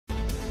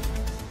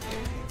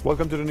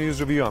Welcome to the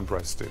News Review on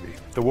Press TV.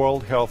 The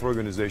World Health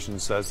Organization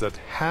says that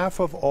half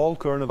of all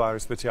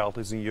coronavirus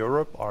fatalities in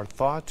Europe are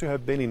thought to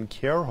have been in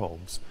care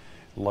homes,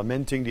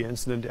 lamenting the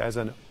incident as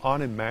an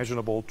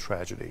unimaginable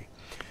tragedy.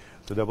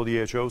 The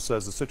WHO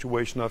says the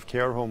situation of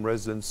care home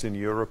residents in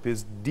Europe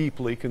is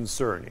deeply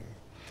concerning.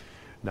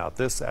 Now,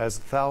 this as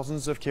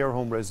thousands of care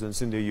home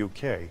residents in the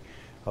UK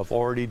have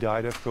already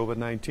died of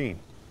COVID-19.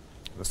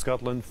 In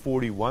Scotland,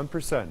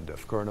 41%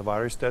 of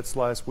coronavirus deaths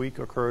last week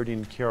occurred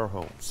in care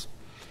homes.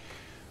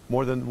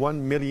 More than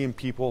 1 million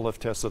people have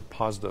tested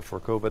positive for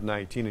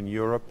COVID-19 in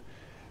Europe,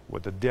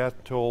 with the death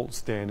toll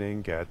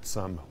standing at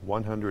some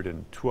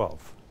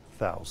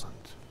 112,000.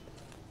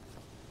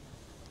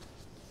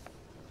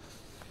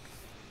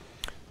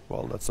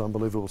 Well, that's an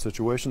unbelievable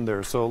situation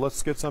there. So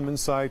let's get some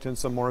insight and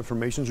some more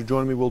information. So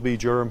joining me will be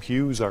Jerome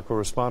Hughes, our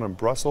correspondent in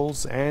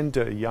Brussels, and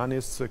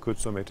Yanis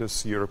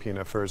Koutsomitis, European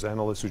Affairs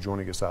Analyst, who's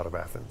joining us out of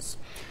Athens.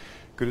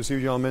 Good to see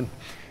you, gentlemen.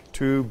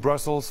 To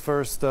Brussels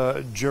first.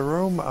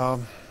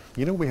 Jerome,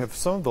 you know, we have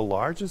some of the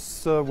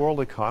largest world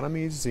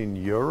economies in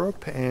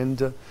Europe,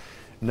 and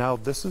now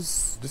this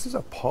is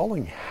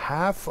appalling.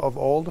 Half of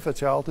all the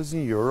fatalities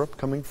in Europe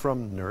coming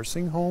from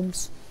nursing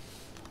homes.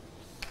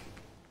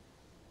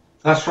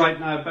 That's right.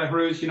 Now,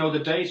 Behruz, you know, the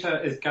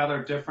data is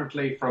gathered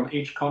differently from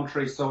each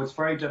country, so it's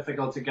very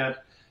difficult to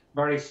get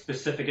very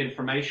specific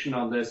information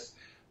on this.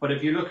 But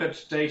if you look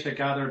at data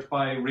gathered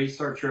by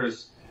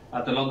researchers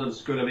at the London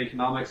School of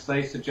Economics,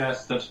 they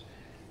suggest that,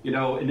 you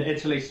know, in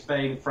Italy,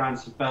 Spain,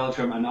 France,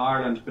 Belgium and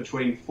Ireland,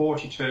 between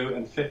 42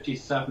 and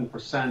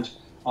 57%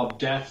 of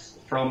deaths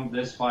from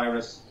this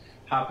virus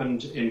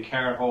happened in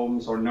care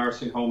homes or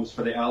nursing homes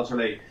for the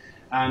elderly.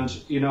 And,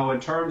 you know, in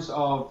terms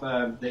of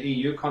the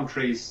EU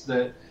countries,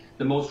 the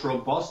most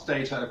robust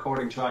data,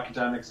 according to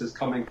academics, is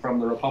coming from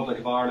the Republic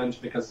of Ireland,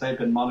 because they've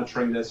been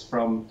monitoring this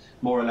from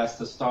more or less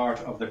the start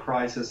of the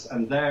crisis.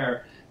 And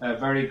there,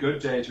 very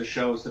good data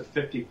shows that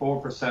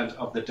 54%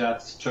 of the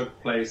deaths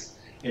took place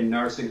in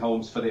nursing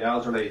homes for the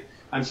elderly.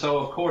 And so,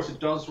 of course, it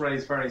does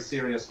raise very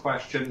serious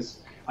questions.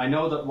 I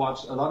know that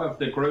what a lot of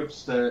the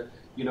groups, the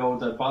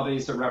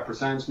bodies that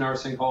represent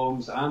nursing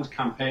homes and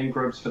campaign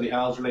groups for the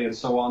elderly and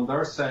so on,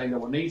 they're saying that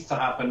what needs to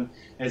happen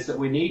is that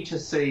we need to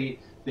see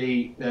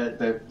the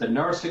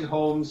nursing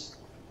homes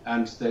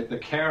and the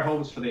care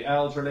homes for the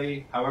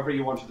elderly, however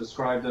you want to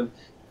describe them,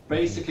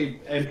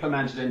 basically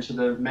implemented into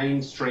the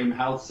mainstream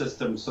health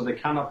system, so they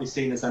cannot be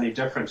seen as any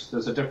different.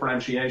 There's a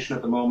differentiation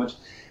at the moment.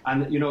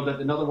 And, you know,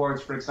 that in other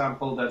words, for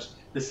example, that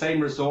the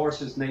same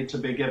resources need to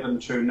be given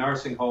to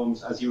nursing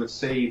homes as you would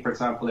see, for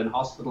example, in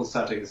hospital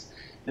settings.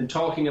 And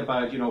talking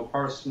about, you know,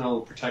 personal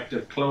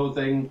protective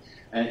clothing,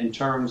 in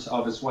terms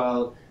of as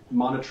well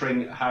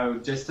monitoring how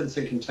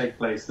distancing can take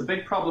place. The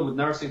big problem with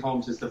nursing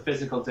homes is the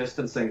physical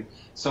distancing.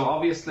 So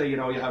obviously, you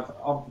know,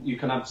 you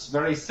can have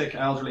very sick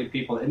elderly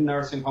people in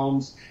nursing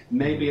homes.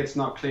 Maybe it's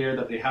not clear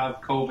that they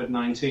have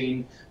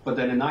COVID-19, but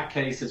then in that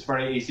case, it's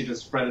very easy to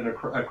spread it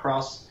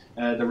across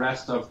the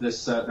rest of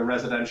this the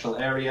residential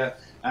area.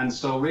 And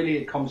so really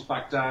it comes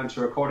back down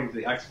to, according to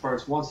the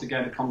experts, once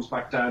again it comes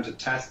back down to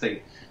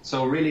testing.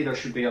 So really there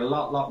should be a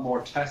lot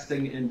more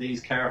testing in these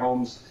care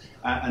homes,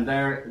 and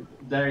there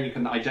you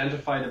can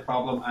identify the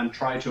problem and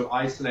try to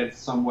isolate it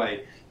some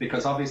way,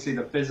 because obviously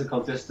the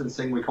physical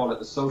distancing, we call it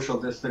the social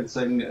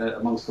distancing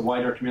amongst the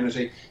wider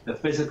community, the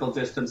physical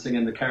distancing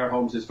in the care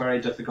homes is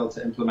very difficult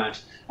to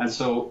implement. And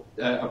so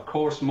of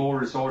course more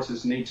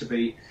resources need to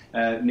be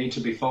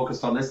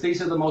focused on this.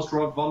 These are the most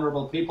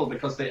vulnerable people,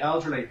 because the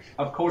elderly,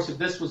 of course, if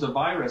this was a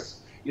virus,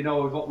 you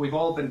know, we've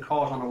all been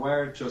caught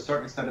unaware to a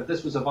certain extent. If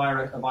this was a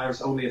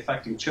virus only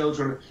affecting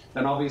children,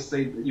 then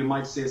obviously you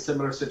might see a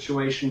similar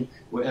situation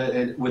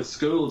with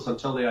schools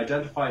until they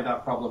identify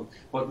that problem.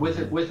 But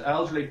with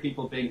elderly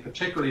people being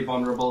particularly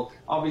vulnerable,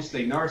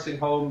 obviously nursing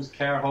homes,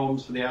 care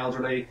homes for the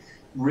elderly,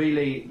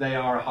 really they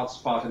are a hot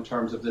spot in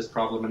terms of this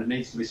problem, and it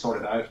needs to be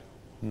sorted out.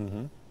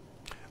 Mm-hmm.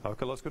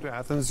 Okay, let's go to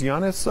Athens.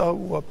 Yanis,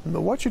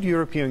 what should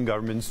European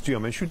governments do? I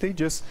mean, should they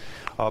just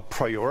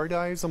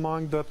prioritize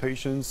among the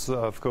patients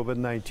of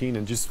COVID-19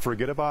 and just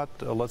forget about,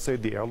 let's say,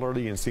 the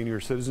elderly and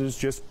senior citizens,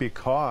 just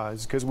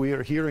because we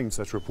are hearing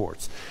such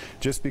reports,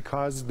 just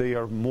because they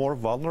are more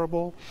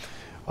vulnerable?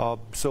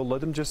 So let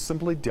them just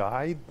simply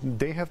die.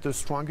 They have the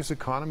strongest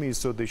economies,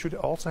 so they should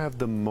also have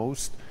the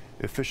most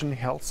efficient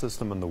health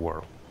system in the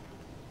world.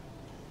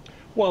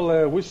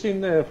 Well, we've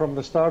seen from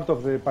the start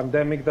of the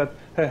pandemic that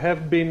there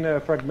have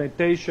been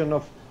fragmentation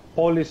of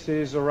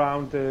policies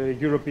around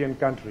European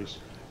countries.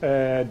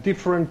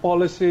 Different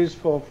policies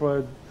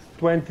for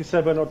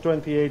 27 or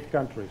 28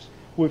 countries.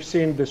 We've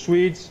seen the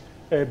Swedes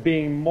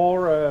being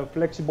more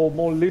flexible,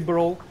 more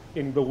liberal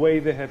in the way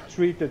they have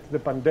treated the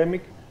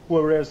pandemic,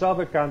 whereas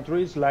other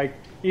countries like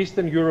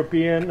Eastern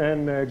European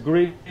and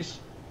Greece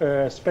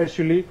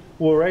especially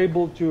were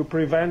able to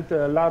prevent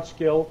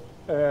large-scale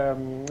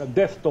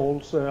death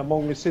tolls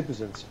among the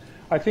citizens.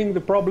 I think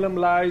the problem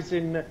lies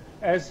in,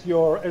 as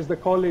the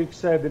colleague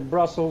said in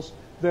Brussels,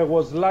 there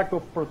was lack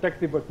of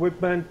protective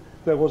equipment,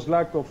 there was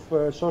lack of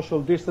social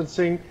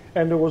distancing,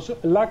 and there was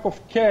lack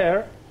of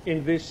care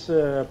in this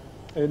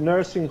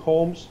nursing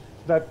homes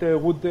that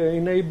would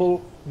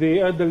enable the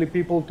elderly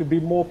people to be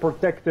more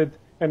protected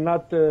and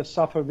not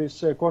suffer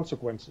these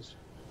consequences.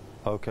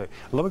 Okay,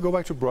 let me go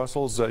back to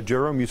Brussels.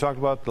 Jerome, you talked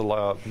about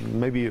the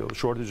maybe a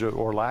shortage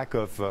or lack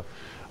of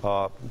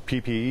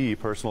PPE,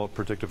 personal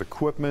protective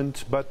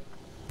equipment, but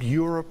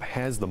Europe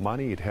has the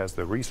money, it has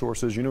the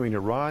resources. You know, in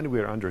Iran,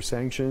 we're under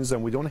sanctions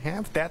and we don't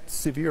have that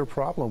severe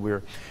problem.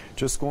 We're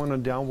just going on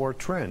a downward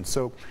trend.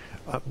 So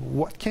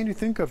what can you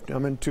think of, I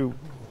mean, to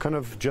kind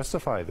of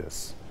justify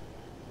this?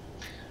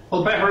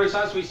 Well, Behruz,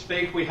 as we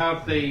speak, we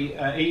have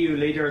the EU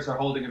leaders are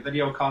holding a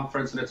video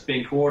conference, and it's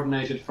being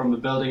coordinated from the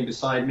building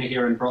beside me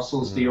here in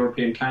Brussels, the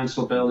European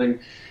Council building.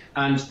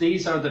 And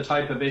these are the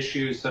type of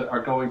issues that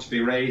are going to be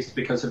raised,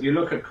 because if you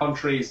look at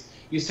countries,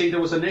 you see there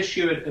was an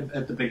issue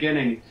at the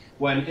beginning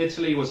when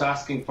Italy was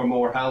asking for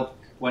more help,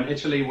 when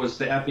Italy was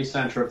the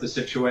epicenter of the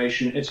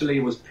situation.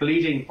 Italy was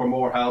pleading for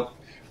more help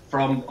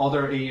from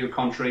other EU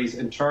countries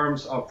in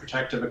terms of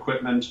protective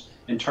equipment,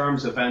 in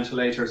terms of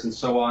ventilators and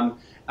so on.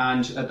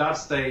 And at that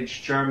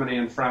stage, Germany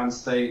and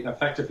France, they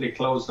effectively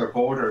closed their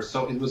borders.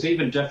 So it was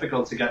even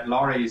difficult to get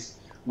lorries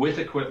with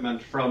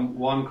equipment from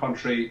one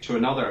country to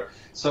another.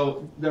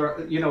 So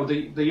there, you know,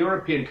 the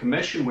European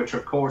Commission, which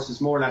of course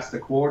is more or less the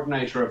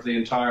coordinator of the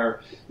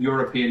entire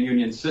European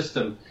Union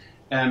system,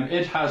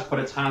 it has put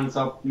its hands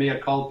up, mea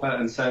culpa,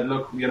 and said,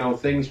 look, you know,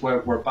 things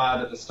were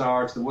bad at the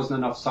start. There wasn't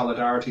enough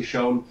solidarity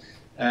shown.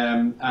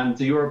 And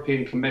the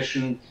European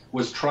Commission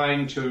was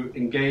trying to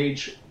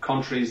engage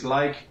countries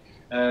like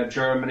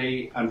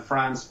Germany and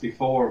France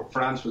before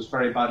France was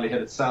very badly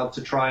hit itself,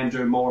 to try and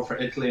do more for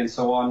Italy and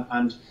so on,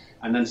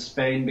 and then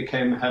Spain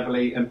became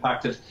heavily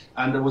impacted,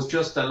 and there was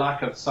just a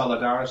lack of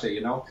solidarity, you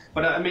know.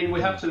 But I mean,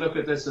 we have to look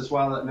at this as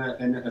well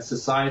in a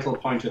societal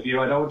point of view.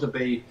 I don't want to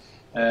be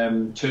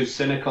too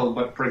cynical,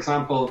 but for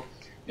example,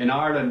 in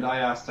Ireland, I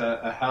asked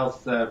a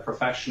health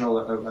professional,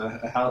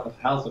 a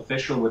health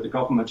official with the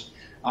government,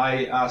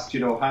 I asked, you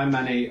know, how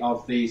many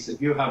of these,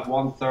 if you have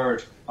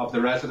 1/3 of the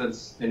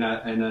residents in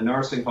a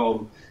nursing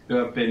home who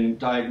have been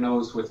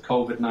diagnosed with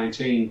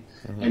COVID-19,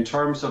 in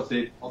terms of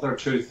the other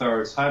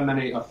 2/3, how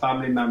many of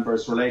family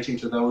members relating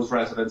to those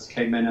residents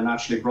came in and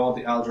actually brought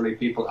the elderly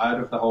people out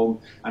of the home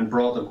and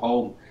brought them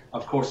home?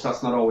 Of course,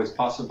 that's not always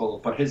possible,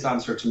 but his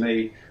answer to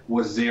me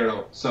was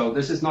 0. So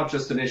this is not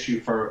just an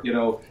issue for, you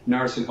know,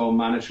 nursing home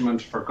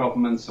management, for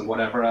governments and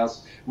whatever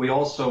else. We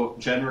also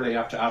generally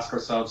have to ask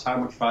ourselves, how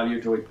much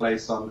value do we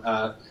place on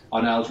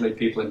elderly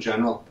people in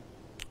general?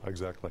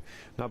 Exactly.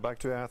 Now back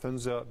to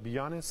Athens.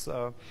 Yanis,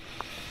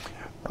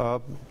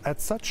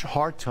 at such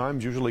hard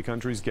times, usually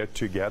countries get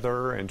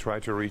together and try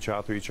to reach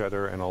out to each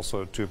other and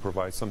also to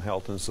provide some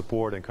help and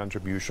support and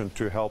contribution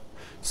to help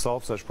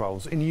solve such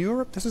problems. In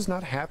Europe, this is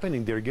not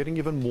happening. They're getting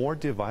even more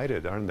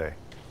divided, aren't they?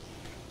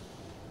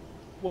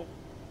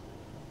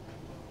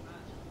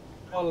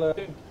 Well,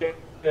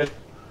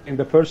 in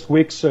the first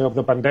weeks of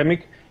the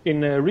pandemic,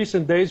 in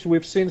recent days,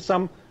 we've seen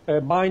some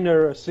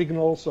minor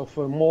signals of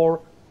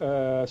more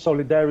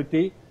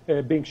solidarity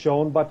being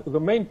shown, but the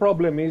main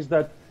problem is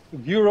that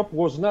Europe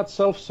was not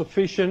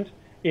self-sufficient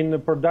in the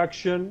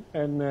production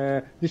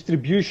and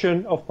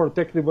distribution of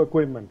protective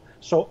equipment.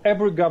 So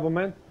every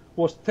government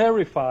was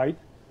terrified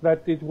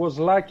that it was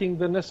lacking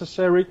the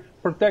necessary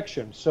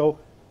protection. So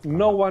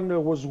no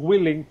one was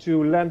willing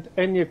to lend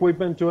any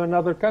equipment to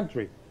another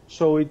country.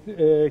 So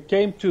it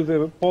came to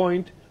the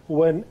point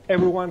when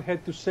everyone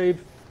had to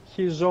save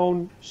his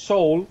own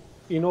soul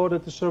in order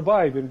to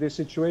survive in this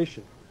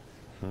situation.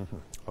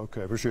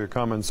 Okay, appreciate your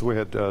comments. We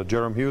had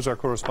Jerome Hughes, our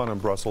correspondent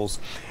in Brussels,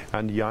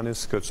 and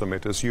Yanis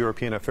Koutsoumitis,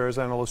 European Affairs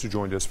Analyst, who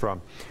joined us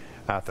from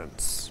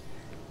Athens.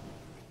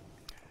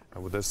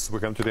 And with this, we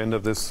come to the end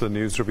of this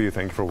news review.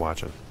 Thank you for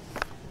watching.